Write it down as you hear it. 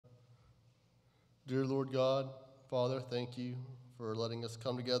Dear Lord God, Father, thank you for letting us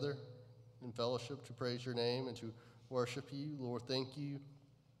come together in fellowship to praise your name and to worship you. Lord, thank you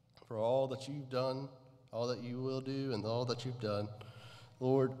for all that you've done, all that you will do, and all that you've done.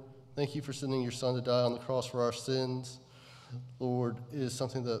 Lord, thank you for sending your Son to die on the cross for our sins. Lord, it is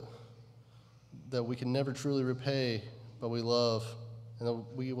something that we can never truly repay, but we love, and that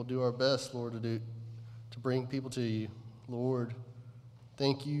we will do our best, Lord, to bring people to you. Lord,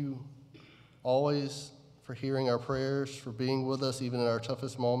 thank you always for hearing our prayers, for being with us even in our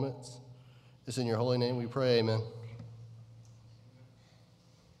toughest moments. It's in your holy name we pray, amen.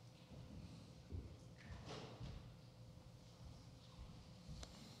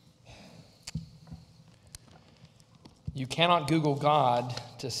 You cannot Google God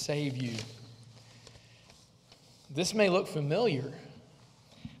to save you. This may look familiar.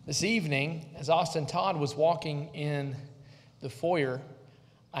 This evening, as Austin Todd was walking in the foyer,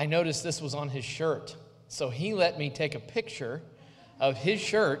 I noticed this was on his shirt. So he let me take a picture of his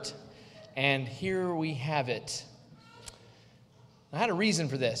shirt, and here we have it. I had a reason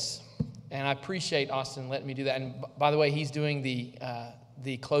for this, and I appreciate Austin letting me do that. And by the way, he's doing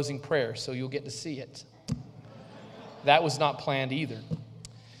the closing prayer, so you'll get to see it. That was not planned either.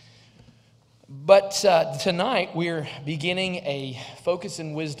 But tonight we're beginning a Focus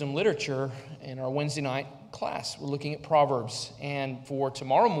in Wisdom literature in our Wednesday night class. We're looking at Proverbs. And for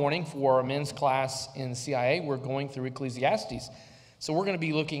tomorrow morning, for our men's class in CIA, we're going through Ecclesiastes. So we're going to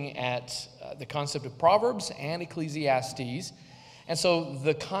be looking at the concept of Proverbs and Ecclesiastes. And so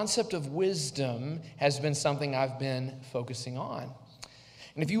the concept of wisdom has been something I've been focusing on.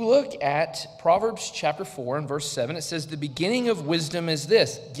 And if you look at Proverbs chapter 4 and verse 7, it says, "The beginning of wisdom is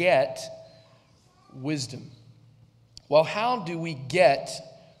this, get wisdom." Well, how do we get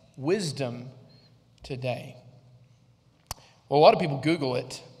wisdom today? Well, a lot of people Google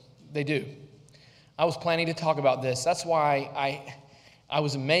it. They do. I was planning to talk about this. That's why I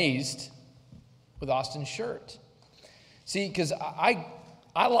was amazed with Austin's shirt. See, because I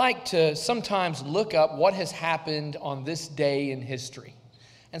like to sometimes look up what has happened on this day in history.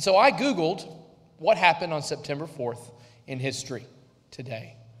 And so I Googled what happened on September 4th in history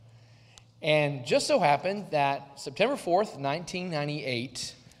today. And just so happened that September 4th,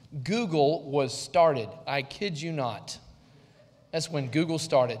 1998, Google was started. I kid you not. That's when Google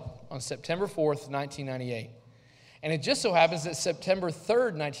started, on September 4th, 1998. And it just so happens that September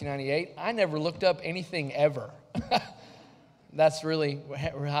 3rd, 1998, I never looked up anything ever. That's really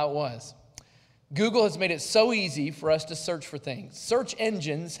how it was. Google has made it so easy for us to search for things. Search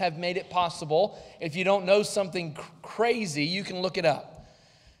engines have made it possible. If you don't know something crazy, you can look it up.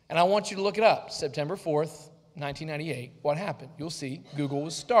 And I want you to look it up. September 4th, 1998. What happened? You'll see Google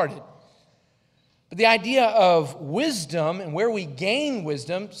was started. But the idea of wisdom and where we gain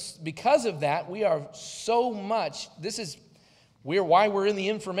wisdom, because of that, we are so much, why we're in the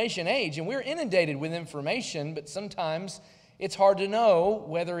information age. And we're inundated with information, but sometimes it's hard to know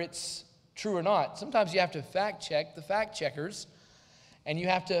whether it's true or not. Sometimes you have to fact check the fact checkers, and you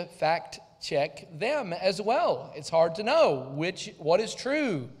have to fact check them as well. It's hard to know what is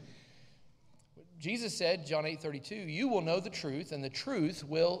true. Jesus said, John 8:32, "You will know the truth, and the truth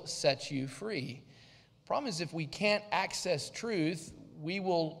will set you free." The problem is, if we can't access truth, we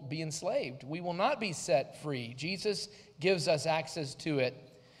will be enslaved. We will not be set free. Jesus gives us access to it.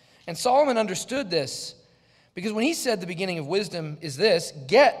 And Solomon understood this. Because when he said the beginning of wisdom is this,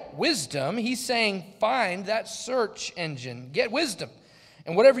 get wisdom, he's saying find that search engine. Get wisdom.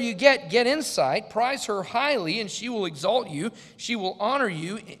 And whatever you get insight. Prize her highly, and she will exalt you. She will honor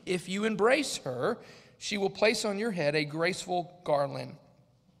you if you embrace her. She will place on your head a graceful garland.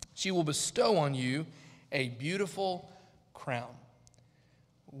 She will bestow on you a beautiful crown.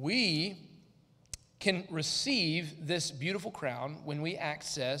 We can receive this beautiful crown when we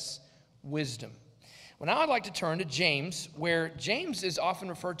access wisdom. Well, now I'd like to turn to James, where James is often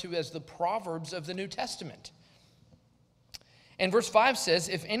referred to as the Proverbs of the New Testament. And verse 5 says,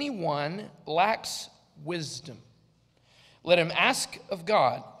 "If anyone lacks wisdom, let him ask of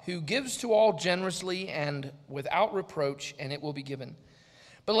God, who gives to all generously and without reproach, and it will be given.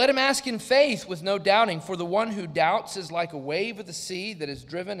 But let him ask in faith with no doubting, for the one who doubts is like a wave of the sea that is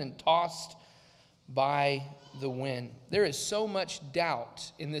driven and tossed by the wind." There is so much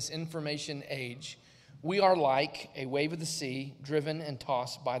doubt in this information age. We are like a wave of the sea, driven and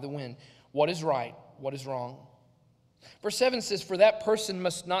tossed by the wind. What is right? What is wrong? Verse 7 says, "For that person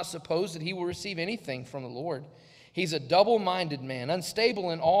must not suppose that he will receive anything from the Lord. He's a double-minded man, unstable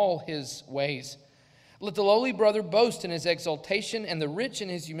in all his ways. Let the lowly brother boast in his exaltation, and the rich in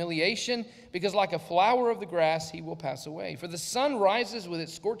his humiliation, because like a flower of the grass he will pass away. For the sun rises with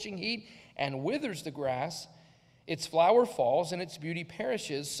its scorching heat and withers the grass. Its flower falls, and its beauty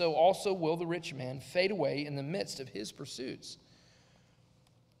perishes. So also will the rich man fade away in the midst of his pursuits.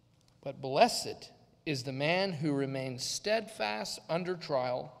 But blessed is the man who remains steadfast under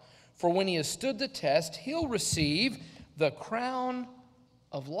trial. For when he has stood the test, he'll receive the crown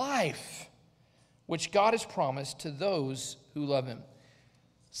of life, which God has promised to those who love him.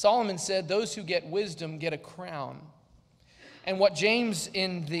 Solomon said, those who get wisdom get a crown. And what James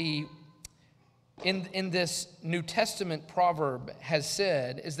in this New Testament proverb has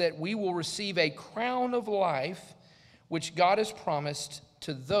said is that we will receive a crown of life, which God has promised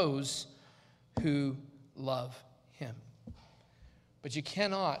to those who love him. But you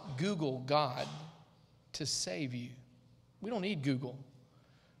cannot Google God to save you. We don't need Google,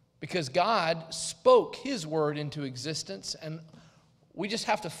 because God spoke his word into existence, and we just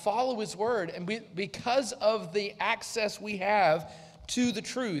have to follow his word. And because of the access we have to the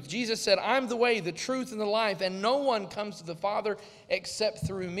truth, Jesus said, I'm the way, the truth, and the life, and no one comes to the Father except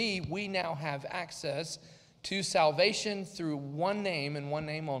through me. We now have access to salvation through one name and one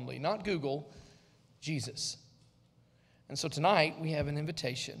name only, not Google, Jesus. And so tonight we have an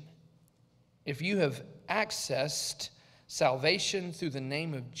invitation. If you have accessed salvation through the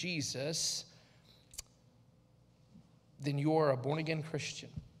name of Jesus, then you are a born-again Christian.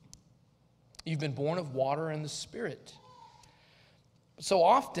 You've been born of water and the Spirit. So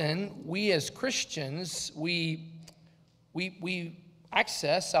often, we as Christians, we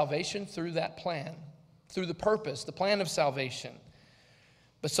access salvation through that plan, through the purpose, the plan of salvation.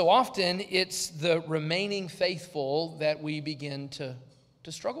 But so often, it's the remaining faithful that we begin to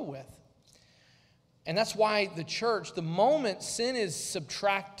struggle with. And that's why the church, the moment sin is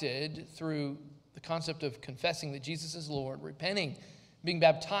subtracted through the concept of confessing that Jesus is Lord, repenting, being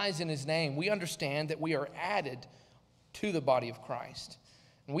baptized in his name, we understand that we are added to the body of Christ.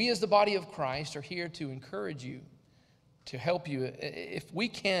 And we as the body of Christ are here to encourage you, to help you. If we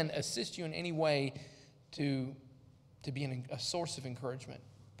can assist you in any way to be a source of encouragement,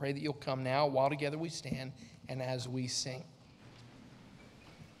 pray that you'll come now while together we stand and as we sing.